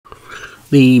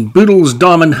The Boodles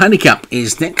Diamond Handicap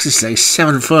is next. This is a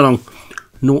 7 furlong,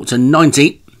 0 to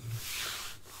 90.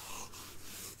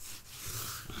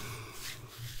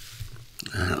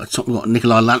 At the top we've got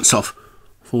Nikolai Lantsov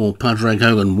for Padraig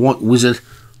Hogan, White Wizard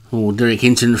for Derek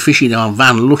Hinton, Fishy Van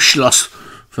Lushlos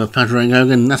for Padraig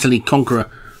Hogan, Natalie Conqueror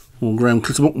for Graham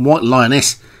Clutterbuck, White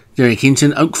Lioness, Derek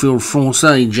Hinton, Oakfield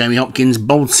Francais, Jamie Hopkins,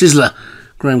 Bold Sizzler,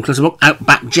 Graham Clutterbuck,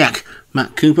 Outback Jack,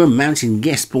 Matt Cooper, Mountain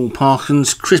Guest, Paul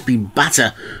Parkins, Crispy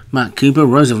Batter, Matt Cooper,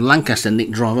 Rose of Lancaster,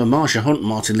 Nick Driver, Marsha Hunt,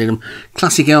 Martin Lidham,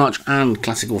 Classic Arch and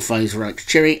Classical Phase for Alex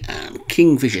Cherry, and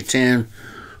Kingfisher Town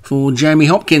for Jamie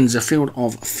Hopkins. A field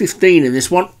of 15 in this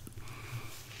one.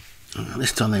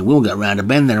 This time they will go round a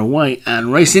bend, they're away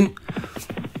and racing.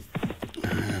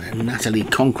 Natalie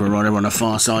Conqueror right over on the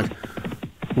far side,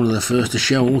 one of the first to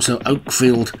show. Also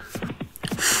Oakfield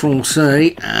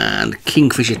Francais and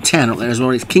Kingfisher Town up there as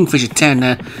well. It's Kingfisher Town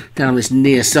now down on this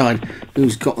near side,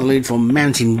 who's got the lead from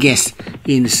Mountain Guest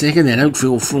in second. Then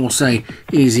Oakfield Francais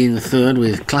is in third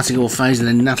with Classical Phase, and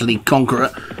then Natalie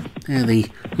Conqueror. They're the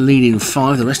leading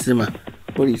five. The rest of them are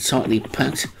pretty tightly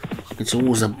packed. It's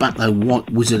towards the back though. White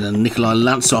Wizard and Nikolai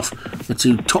Lantsov, the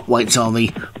two top weights, are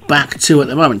the back two at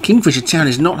the moment. Kingfisher Town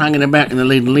is not hanging about in the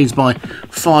lead and leads by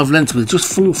 5 lengths with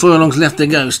just 4 furlongs left to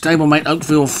go. Stablemate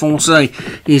Oakfield Francais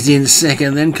is in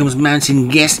second. Then comes Mountain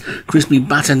Guest, Crispy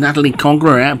Batter, Natalie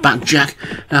Conqueror, Outback Jack.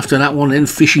 After that one, then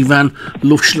Fishy Van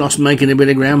Luftschloss making a bit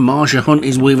of ground. Marsha Hunt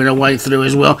is weaving her way through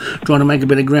as well, trying to make a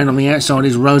bit of ground. On the outside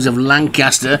is Rose of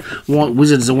Lancaster. White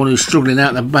Wizard's the one who's struggling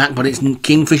out the back, but it's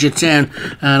Kingfisher Town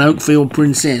and Oakfield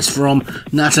Princess from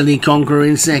Natalie Conqueror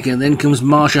in second. Then comes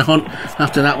Marsha Hunt.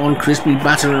 After that one, Crispy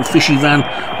Batter and Fishy Van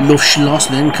Luftschloss.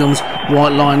 Then comes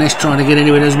White Lioness trying to get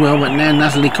into it as well, but now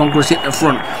Natalie Conqueror's hit the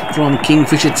front from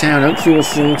Kingfisher Town. Oakfield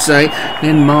Francais,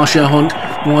 then Marsha Hunt.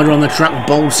 Wider on the track,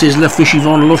 Bold Sizzler, Fishy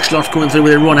Van Luftschloss coming through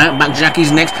with a run out. Back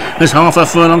Jackie's next. There's half a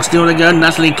furlong still to go.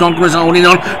 Natalie Conqueror's holding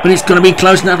on, but it's going to be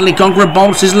close. Natalie Conqueror,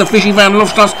 Bold Sizzler, Fishy Van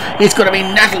Luftschloss. It's going to be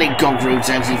Natalie Conqueror who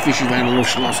takes it. Fishy Van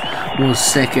Luftschloss was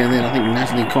second. Then I think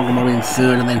Natalie Conqueror was in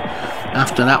third, and then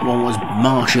after that one was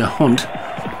Marsha Hunt.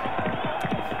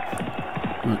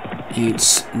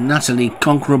 It's Natalie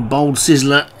Conqueror, Bold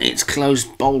Sizzler. It's close.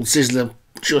 Bold Sizzler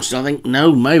just, I think,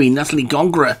 no, maybe Natalie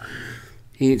Conqueror.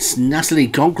 It's Natalie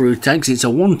Conqueror who takes it. It's a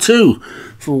 1-2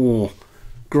 for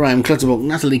Graham Clutterbuck.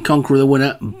 Natalie Conqueror the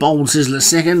winner. Bold Sizzler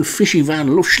second. Fishy Van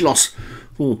Luftschloss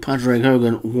for Padraig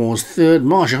Hogan was third.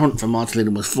 Marsha Hunt for Martin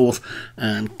Lidham was fourth.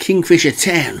 And Kingfisher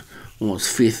Town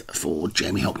was fifth for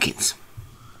Jamie Hopkins.